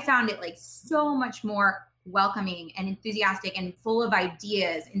I found it like so much more welcoming and enthusiastic and full of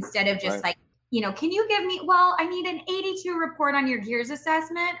ideas, instead of just like, can you give me, I need an 82 report on your Gears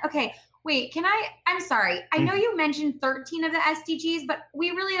assessment. Okay, wait, I'm sorry. I know you mentioned 13 of the SDGs, but we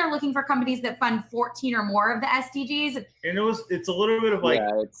really are looking for companies that fund 14 or more of the SDGs. And it's a little bit of like,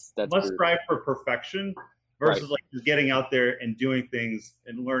 let's strive for perfection versus like just getting out there and doing things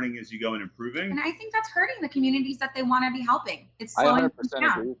and learning as you go and improving. And I think that's hurting the communities that they want to be helping. It's I slowing 100% them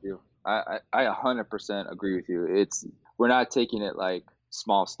down. agree with you. I 100% agree with you. We're not taking it like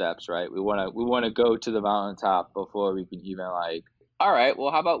small steps, right? We want to go to the mountaintop before we can even like, all right,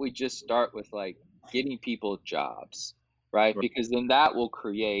 well, how about we just start with like getting people jobs, right? Because then that will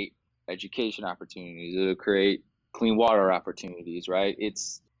create education opportunities. It'll create clean water opportunities, right?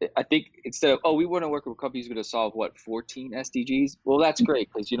 I think instead of, we want to work with companies going to solve 14 SDGs. Well, that's great,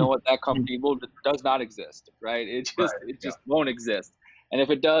 because you know what, that company does not exist, right? It just won't exist. And if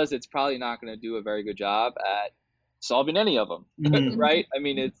it does, it's probably not going to do a very good job at solving any of them, right? I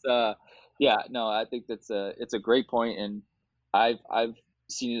mean, I think it's a great point, and I've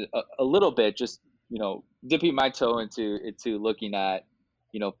seen it a little bit, just dipping my toe into looking at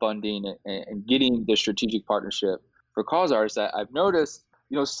funding and getting the strategic partnership for cause artists. I've noticed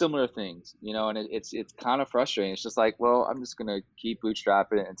similar things, and it's kind of frustrating. It's just like, well, I'm just gonna keep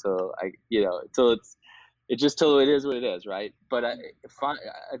bootstrapping it until till it is what it is, right? But I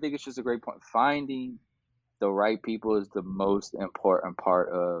think it's just a great point. Finding the right people is the most important part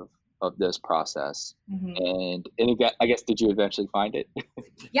of this process. And I guess, did you eventually find it?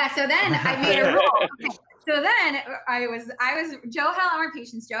 Yeah. So then I made a rule. Okay. So then I was Joe had a lot more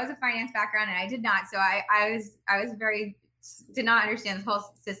patience. Joe has a finance background and I did not. So I did not understand this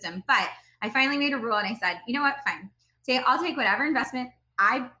whole system, but I finally made a rule and I said, you know what? Fine. I'll take whatever investment.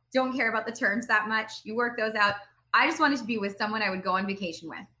 I don't care about the terms that much. You work those out. I just wanted to be with someone I would go on vacation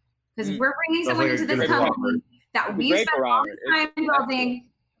with, because we're bringing someone into this company that we spent all the time building.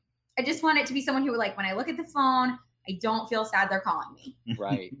 I just want it to be someone who, like, when I look at the phone, I don't feel sad they're calling me.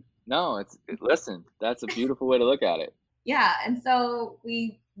 Right. No, listen, that's a beautiful way to look at it. Yeah. And so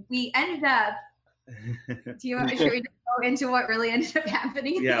we ended up, should we just go into what really ended up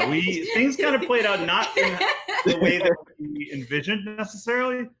happening? Yeah, things kind of played out not in the way that we envisioned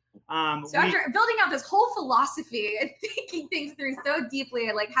necessarily. So after building out this whole philosophy and thinking things through so deeply,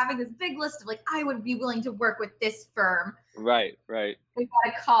 and like having this big list of like, I would be willing to work with this firm. Right. We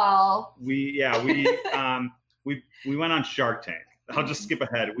got a call. We went on Shark Tank. I'll just skip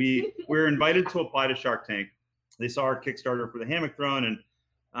ahead. We were invited to apply to Shark Tank. They saw our Kickstarter for the Hammock Throne,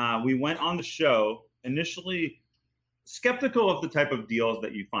 and we went on the show. Initially skeptical of the type of deals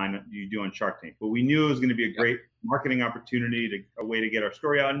that you do on Shark Tank, but we knew it was going to be a great marketing opportunity, a way to get our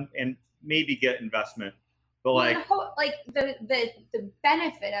story out and maybe get investment. But the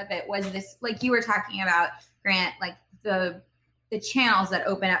benefit of it was this, like you were talking about, Grant, like the channels that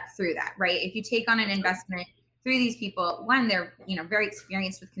open up through that, right? If you take on an investment through these people, one, they're very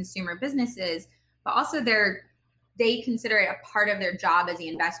experienced with consumer businesses, but also they consider it a part of their job as the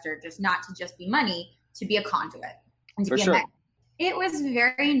investor, just not to just be money, to be a conduit and to be a mentor. It was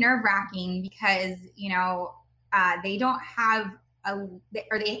very nerve-wracking because they don't have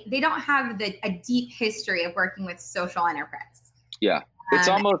they don't have a deep history of working with social enterprise. Yeah. It's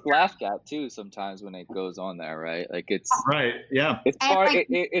almost laughed at too sometimes when it goes on there, right? Like it's right. Yeah. It's part.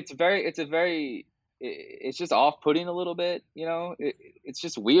 It's just off-putting a little bit. It's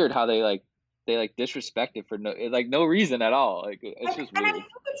just weird how they like they like disrespect it for no reason at all. Like it's just and I weird. think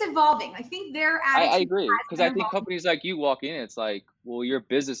it's evolving. I think their I attitude agree, has because been I think evolving. companies like you walk in, it's like, well, your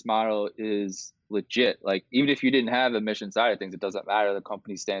business model is legit. Like even if you didn't have the mission side of things, it doesn't matter. The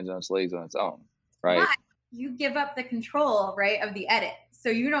company stands on its legs on its own, right? But you give up the control, right, of the edit, so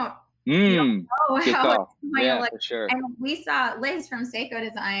you don't Mm, know good how call. it's going to Yeah, look. for sure. And we saw Liz from Seiko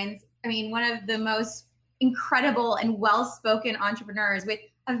Designs. I mean, one of the most incredible and well-spoken entrepreneurs with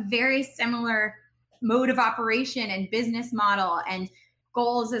a very similar mode of operation and business model and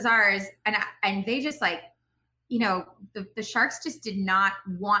goals as ours. And they just like, you know, the Sharks just did not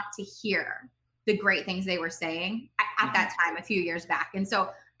want to hear the great things they were saying at that time a few years back. And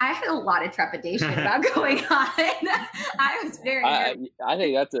so I had a lot of trepidation about going on. I was very nervous. I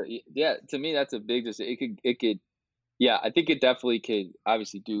think that's to me that's a big it could yeah, I think it definitely could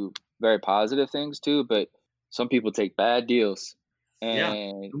obviously do very positive things too, but some people take bad deals,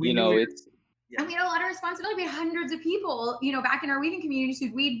 and We you knew know we- it's And we had a lot of responsibility. We had hundreds of people, you know, back in our weaving communities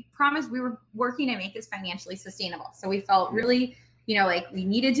who we promised we were working to make this financially sustainable. So we felt really, you know, like we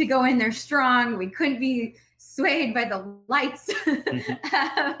needed to go in there strong. We couldn't be swayed by the lights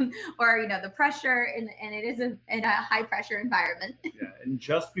or, you know, the pressure. And it is in a high pressure environment. Yeah, and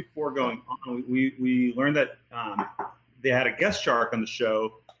just before going on, we learned that they had a guest shark on the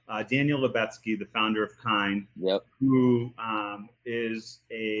show, Daniel Lebetsky, the founder of Kind, yep. who is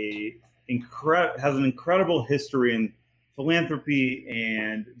has an incredible history in philanthropy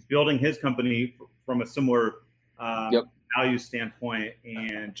and building his company from a similar value standpoint,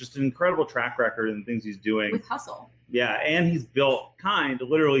 and just an incredible track record and things he's doing with hustle. Yeah, and he's built Kind,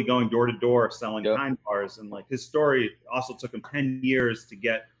 literally going door to door selling Kind bars, and like his story also took him 10 years to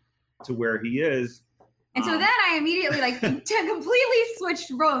get to where he is. And so then I immediately like completely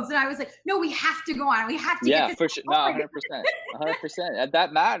switched roles, and I was like, "No, we have to go on. We have to get this." For sure. No, 100%.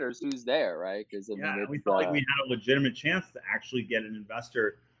 That matters. Who's there, right? Because we felt like we had a legitimate chance to actually get an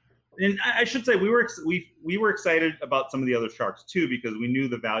investor. And I should say we were excited about some of the other sharks too, because we knew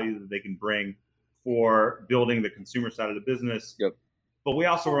the value that they can bring for building the consumer side of the business. Yep. But we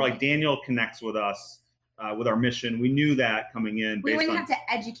also were like, Daniel connects with us. With our mission, we knew that coming in. We wouldn't have to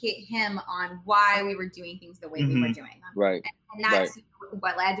educate him on why we were doing things the way we were doing them. Right. And that's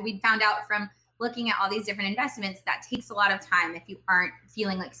what led. We found out from looking at all these different investments that takes a lot of time if you aren't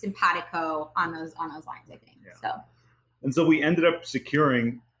feeling like simpatico on those lines, I think. Yeah. And so we ended up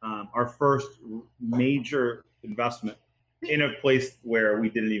securing our first major investment in a place where we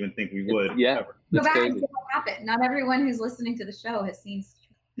didn't even think we would. Ever. Go back and see what happened. Not everyone who's listening to the show has seen.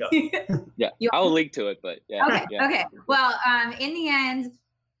 I'll link to it, but Okay. Well, in the end,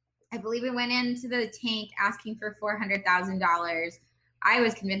 I believe we went into the tank asking for $400,000. I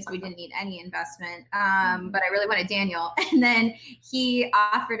was convinced we didn't need any investment, but I really wanted Daniel. And then he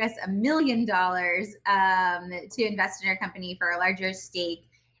offered us $1 million to invest in our company for a larger stake.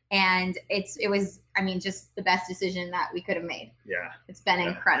 And it was, I mean, just the best decision that we could have made. Yeah. It's been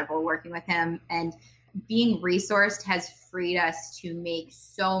incredible working with him, and being resourced has freed us to make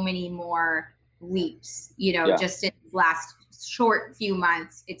so many more leaps, you know, just in the last short few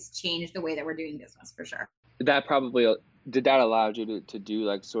months. It's changed the way that we're doing business for sure. Did that allow you to do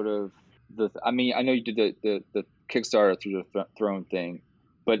like sort of I mean, I know you did the Kickstarter through the Throne thing,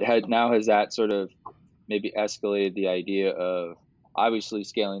 but has that sort of maybe escalated the idea of obviously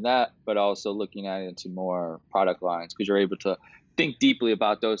scaling that, but also looking at it into more product lines, because you're able to think deeply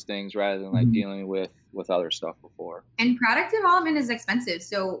about those things rather than like dealing with other stuff before. And product development is expensive,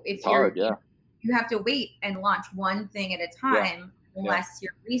 so if you have to wait and launch one thing at a time unless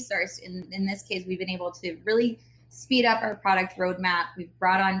you're resourced. In this case, we've been able to really speed up our product roadmap. We've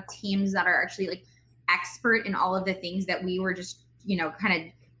brought on teams that are actually like expert in all of the things that we were just, you know, kind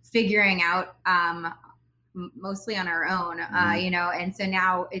of figuring out mostly on our own, you know. And so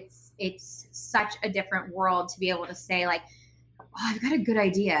now it's such a different world to be able to say like, oh, I've got a good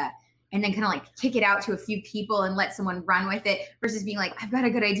idea, and then kind of like kick it out to a few people and let someone run with it, versus being like, I've got a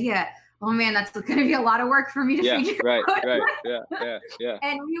good idea. Oh man, that's going to be a lot of work for me to figure out. Right. Yeah.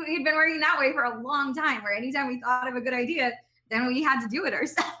 And we'd been working that way for a long time, where anytime we thought of a good idea, then we had to do it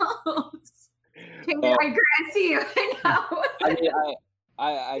ourselves. I guarantee you, I know.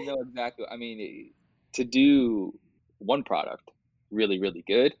 I know exactly. I mean, to do one product really, really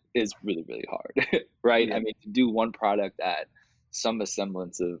good is really, really hard, right? Yeah. I mean, to do one product at some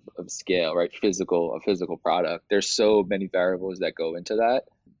semblance of scale, right? A physical product. There's so many variables that go into that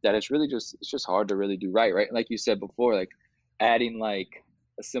it's really it's just hard to really do right? Like you said before, like adding like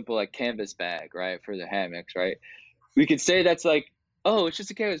a simple like canvas bag, right, for the hammocks, right? We could say that's like, oh, it's just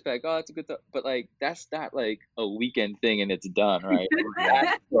a canvas bag. Oh, that's a good but like that's not like a weekend thing and it's done, right?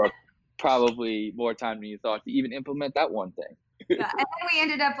 That's a probably more time than you thought to even implement that one thing. Yeah, and then we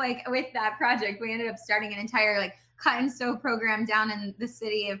ended up like with that project, we ended up starting an entire like cut and sew program down in the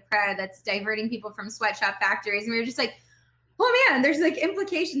city of Prague that's diverting people from sweatshop factories. And we were just like, oh man, there's like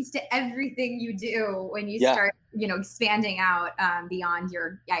implications to everything you do when you start, expanding out beyond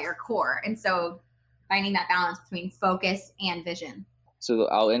your core. And so finding that balance between focus and vision. So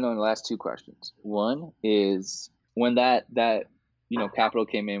I'll end on the last two questions. One is when that capital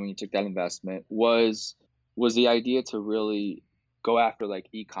came in, when you took that investment, was the idea to really go after like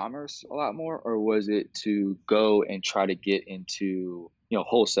e-commerce a lot more, or was it to go and try to get into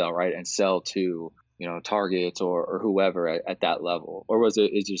wholesale, right, and sell to Targets or whoever at that level, or was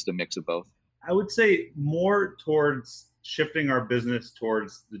it just a mix of both? I would say more towards shifting our business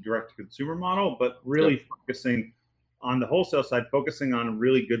towards the direct to consumer model, but really focusing on the wholesale side, focusing on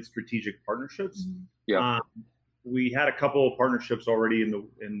really good strategic partnerships. Yeah. We had a couple of partnerships already in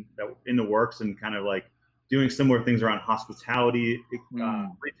the works, and kind of like doing similar things around hospitality,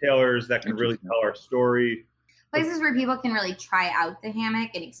 retailers that can really tell our story. Places where people can really try out the hammock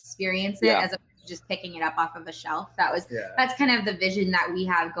and experience it as opposed to just picking it up off of a shelf. That's kind of the vision that we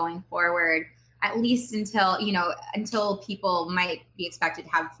have going forward, at least until people might be expected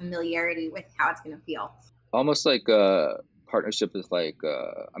to have familiarity with how it's going to feel. Almost like a partnership with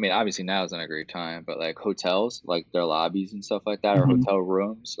obviously now is not a great time, but like hotels, like their lobbies and stuff like that, or hotel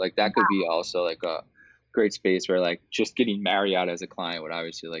rooms, like that could be also like a great space where like just getting Marriott as a client would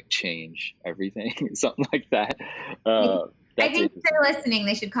obviously like change everything, something like that. I think if they're listening,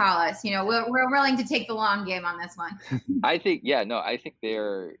 they should call us. We're willing to take the long game on this one. I think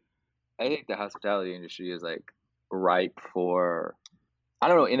the hospitality industry is like ripe for, I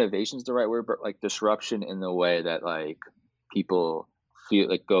don't know, innovation is the right word, but like disruption in the way that like people feel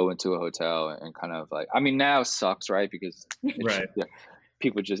like go into a hotel and kind of like, I mean, now sucks, right? Because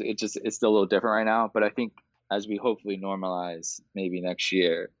people it's still a little different right now. But I think as we hopefully normalize maybe next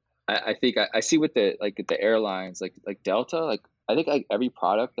year, I think I see with the airlines, like Delta, like I think like every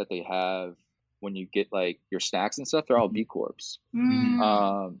product that they have when you get like your snacks and stuff, they're all B Corps.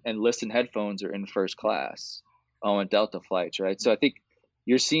 And Listen headphones are in first class on Delta flights, right? So I think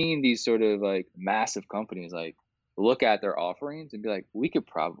you're seeing these sort of like massive companies like look at their offerings and be like, we could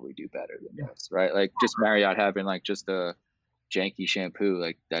probably do better than this, right? Like just Marriott having like just a janky shampoo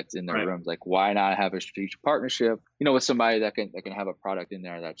like that's in their rooms. Like, why not have a strategic partnership, with somebody that can have a product in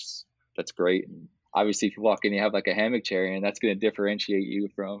there that's great. And obviously, if you walk in, you have like a hammock chair, and that's going to differentiate you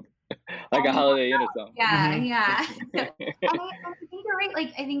from like a Holiday Inn or something. Yeah. I think you're right.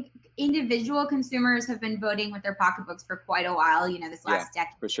 Like, I think individual consumers have been voting with their pocketbooks for quite a while. This last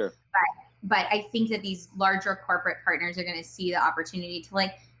decade, for sure. But I think that these larger corporate partners are going to see the opportunity to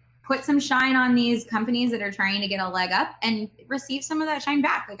like put some shine on these companies that are trying to get a leg up and receive some of that shine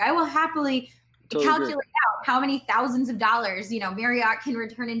back. Like, I will happily calculate out how many thousands of dollars, Marriott can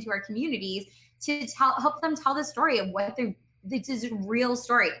return into our communities to help them tell the story of this is a real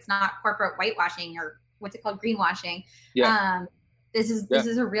story. It's not corporate whitewashing or what's it called? Greenwashing. This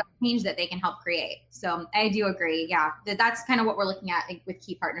is a real change that they can help create. So I do agree. Yeah. That's kind of what we're looking at with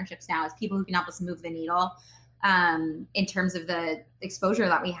key partnerships now, is people who can help us move the needle in terms of the exposure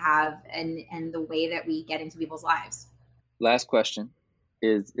that we have and the way that we get into people's lives. Last question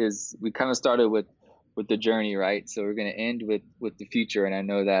is we kind of started with the journey, right? So we're going to end with the future. And I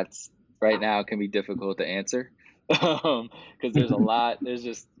know that's right now can be difficult to answer because there's a lot, there's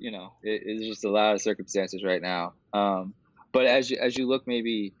just, it's just a lot of circumstances right now. But as you look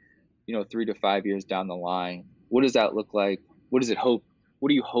maybe, 3 to 5 years down the line, what does that look like? What do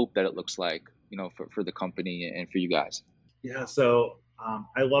you hope that it looks like, for the company and for you guys? Yeah. So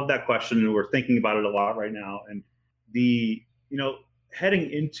I love that question, and we're thinking about it a lot right now. And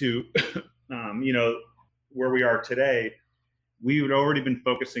heading into, where we are today, we would already been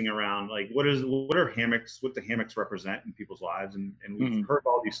focusing around like, what do hammocks represent in people's lives? And we've heard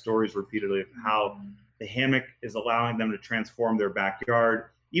all these stories repeatedly of how the hammock is allowing them to transform their backyard.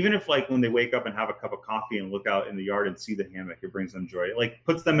 Even if like when they wake up and have a cup of coffee and look out in the yard and see the hammock, it brings them joy. It like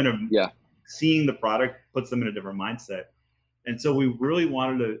puts them in seeing the product puts them in a different mindset. And so we really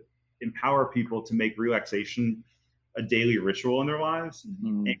wanted to empower people to make relaxation a daily ritual in their lives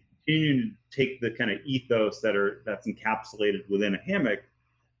and continue to take the kind of ethos that's encapsulated within a hammock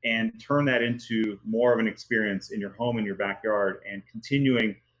and turn that into more of an experience in your home, in your backyard, and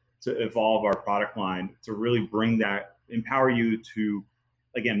continuing to evolve our product line to really bring that, empower you to,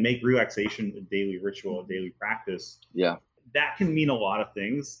 again, make relaxation a daily ritual, a daily practice. Yeah. That can mean a lot of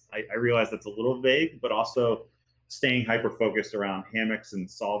things. I realize that's a little vague, but also staying hyper-focused around hammocks and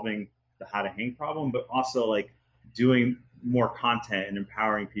solving the how to hang problem, but also like doing more content and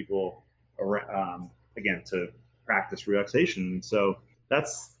empowering people again, to practice relaxation. And so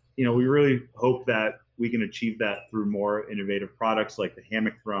that's, we really hope that we can achieve that through more innovative products like the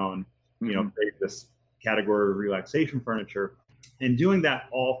Hammock Throne, create this category of relaxation furniture, and doing that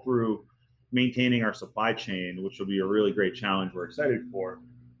all through maintaining our supply chain, which will be a really great challenge we're excited for.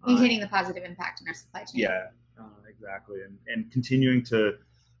 Maintaining the positive impact in our supply chain. Yeah, exactly. And continuing to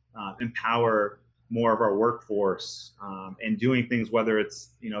empower more of our workforce and doing things, whether it's,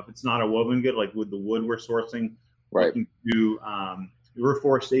 if it's not a woven good, like with the wood we're sourcing, right, looking to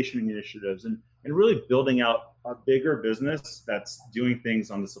reforestation initiatives and really building out a bigger business that's doing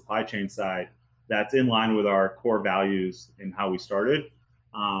things on the supply chain side that's in line with our core values and how we started.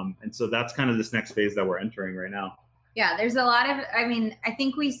 And so that's kind of this next phase that we're entering right now. Yeah, there's a lot of, I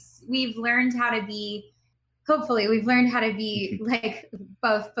think we've learned how to be, hopefully we've learned how to be like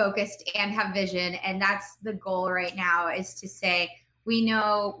both focused and have vision. And that's the goal right now, is to say, we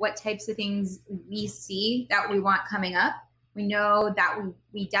know what types of things we see that we want coming up. We know that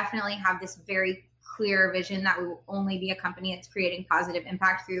we definitely have this very clear vision that we will only be a company that's creating positive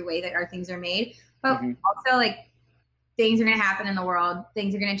impact through the way that our things are made. But also, like, things are going to happen in the world.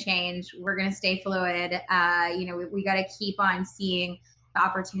 Things are going to change. We're going to stay fluid. We got to keep on seeing the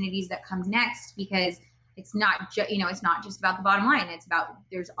opportunities that comes next, because it's not it's not just about the bottom line. It's about,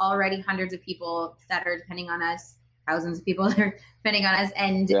 there's already hundreds of people that are depending on us, thousands of people that are depending on us.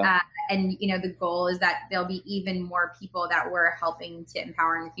 And, the goal is that there'll be even more people that we're helping to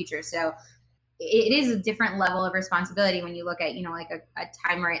empower in the future. So it is a different level of responsibility when you look at, like a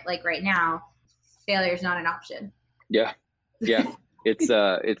time right now, failure is not an option. Yeah.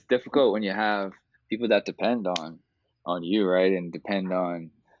 It's difficult when you have people that depend on you, right? And depend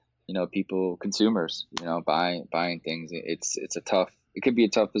on, people, consumers, buying things. It could be a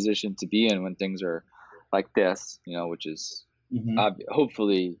tough position to be in when things are like this, which is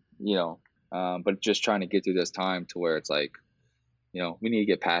hopefully, but just trying to get through this time to where it's like, we need to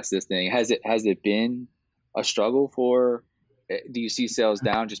get past this thing. Has it been a struggle for, do you see sales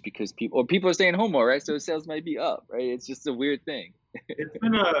down just because people are staying home more, right? So sales might be up, right? It's just a weird thing. It's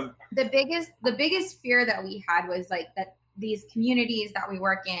been the biggest fear that we had was like that these communities that we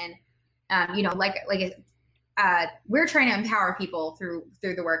work in, we're trying to empower people through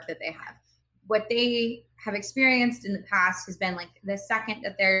the work that they have. What they have experienced in the past has been like, the second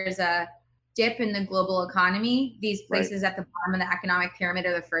that there's a dip in the global economy, these places at the bottom of the economic pyramid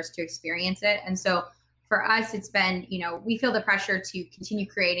are the first to experience it. And so for us, it's been, we feel the pressure to continue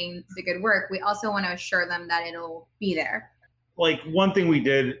creating the good work. We also want to assure them that it'll be there. Like, one thing we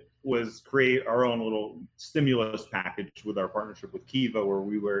did was create our own little stimulus package with our partnership with Kiva, where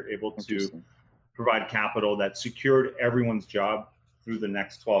we were able to provide capital that secured everyone's job through the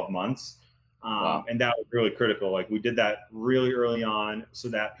next 12 months. Wow. And that was really critical. Like, we did that really early on so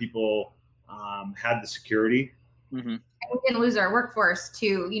that people had the security. And we didn't lose our workforce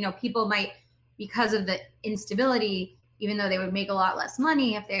too. People might, because of the instability, even though they would make a lot less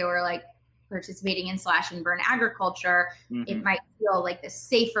money if they were like participating in slash and burn agriculture, it might feel like the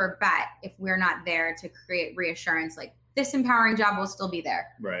safer bet if we're not there to create reassurance, like this empowering job will still be there.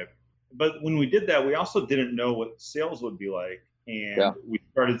 Right. But when we did that, we also didn't know what sales would be like. And we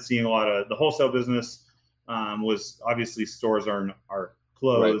started seeing a lot of the wholesale business was, obviously, stores are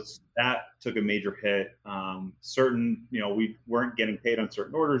closed. Right. That took a major hit. We weren't getting paid on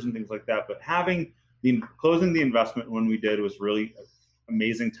certain orders and things like that. But closing the investment when we did was really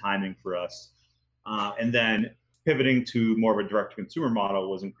amazing timing for us. And then pivoting to more of a direct-to-consumer model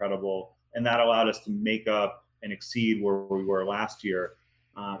was incredible. And that allowed us to make up and exceed where we were last year,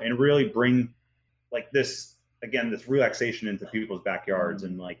 and really bring this relaxation into people's backyards.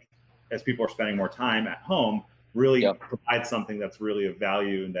 And as people are spending more time at home, really provide something that's really of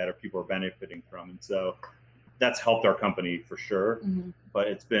value and that people are benefiting from. And so that's helped our company for sure. But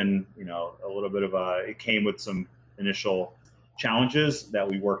it's been, a little bit of it came with some initial challenges that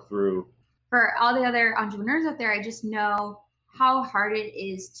we worked through. For all the other entrepreneurs out there, I just know how hard it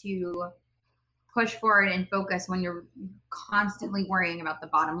is to push forward and focus when you're constantly worrying about the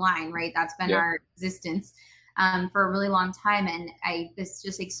bottom line, right? That's been our existence for a really long time. And this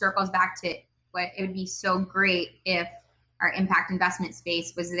just circles back to what it would be so great if our impact investment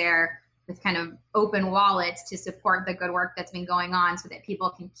space was there with kind of open wallets to support the good work that's been going on, so that people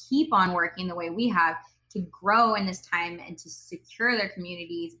can keep on working the way we have to grow in this time and to secure their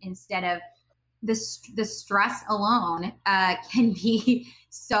communities, instead of the stress alone can be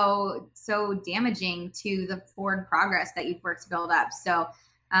so damaging to the forward progress that you've worked to build up. So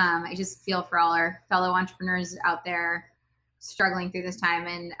I just feel for all our fellow entrepreneurs out there struggling through this time,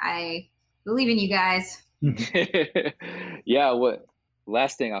 and I believe in you guys. Yeah,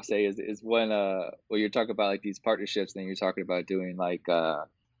 last thing I'll say is when you're talking about like these partnerships, and you're talking about doing like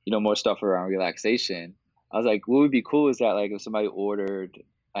more stuff around relaxation. I was like, what would be cool is that like if somebody ordered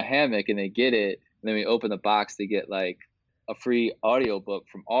a hammock and they get it, and then we open the box to get like a free audiobook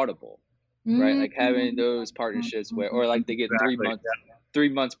from Audible, right? Like having those partnerships where, or like they get Exactly. 3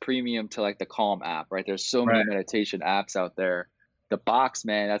 months premium to like the Calm app, right? There's so many meditation apps out there. The box,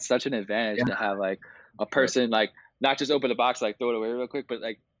 man, that's such an advantage to have like a person like not just open the box, like throw it away real quick, but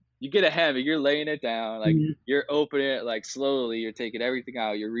like you get a hammock, you're laying it down, like you're opening it like slowly, you're taking everything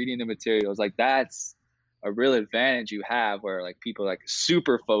out, you're reading the materials. Like that's a real advantage you have where like people like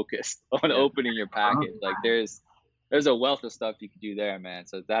super focused on opening your package. Like there's a wealth of stuff you can do there, man.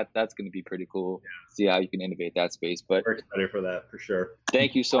 So that's going to be pretty cool. See how you can innovate that space. But we're excited for that for sure.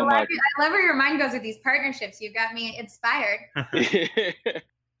 Thank you so much. I love where your mind goes with these partnerships. You got me inspired.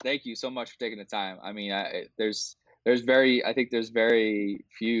 Thank you so much for taking the time. I mean, there's very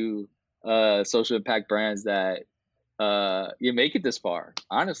few social impact brands that you make it this far.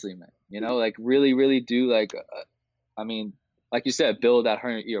 Honestly, man. Like really, really do like. I mean, like you said, build that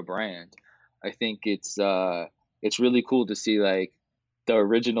 100-year brand. I think it's really cool to see like the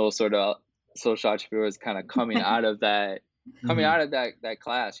original sort of social entrepreneurs kind of coming out of that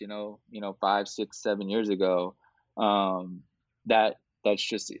class, 5, 6, 7 years ago. That's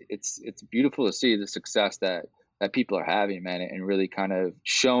just it's beautiful to see the success that people are having, man, and really kind of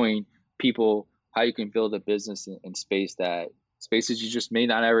showing people how you can build a business in spaces you just may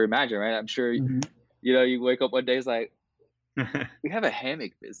not ever imagine, right? I'm sure you wake up one day, it's like we have a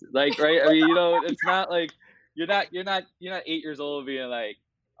hammock business, like, right? I mean, it's not like you're not 8 years old being like,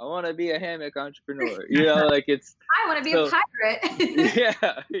 I want to be a hammock entrepreneur, like it's I want to be a pirate. Yeah,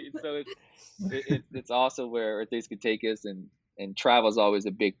 so it's awesome where things can take us, and travel is always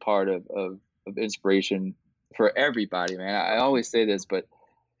a big part of inspiration for everybody, man. I always say this, but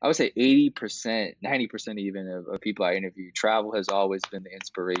I would say 80%, 90% even of people I interview, travel has always been the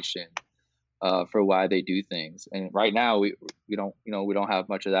inspiration for why they do things. And right now we don't have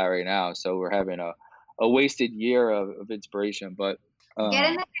much of that right now, so we're having a wasted year of inspiration. But get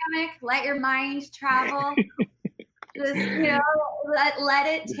in the hammock, let your mind travel. Just let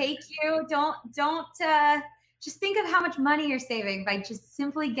it take you. Don't just think of how much money you're saving by just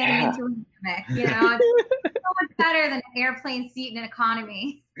simply getting into a hammock. It's so much better than an airplane seat in an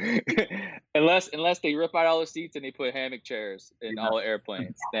economy. unless they rip out all the seats and they put hammock chairs in all the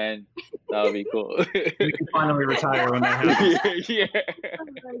airplanes, then that would be cool. You can finally retire when that happens. Yeah. Oh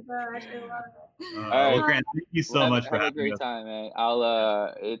my gosh, I love it. All right, well, Grant, thank you so much for having having a great us. time, man.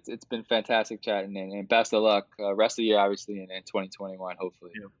 It's been fantastic chatting, and best of luck rest of the year, obviously, and in 2021,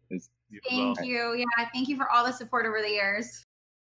 hopefully. Yeah. Thank you. Yeah, thank you for all the support over the years.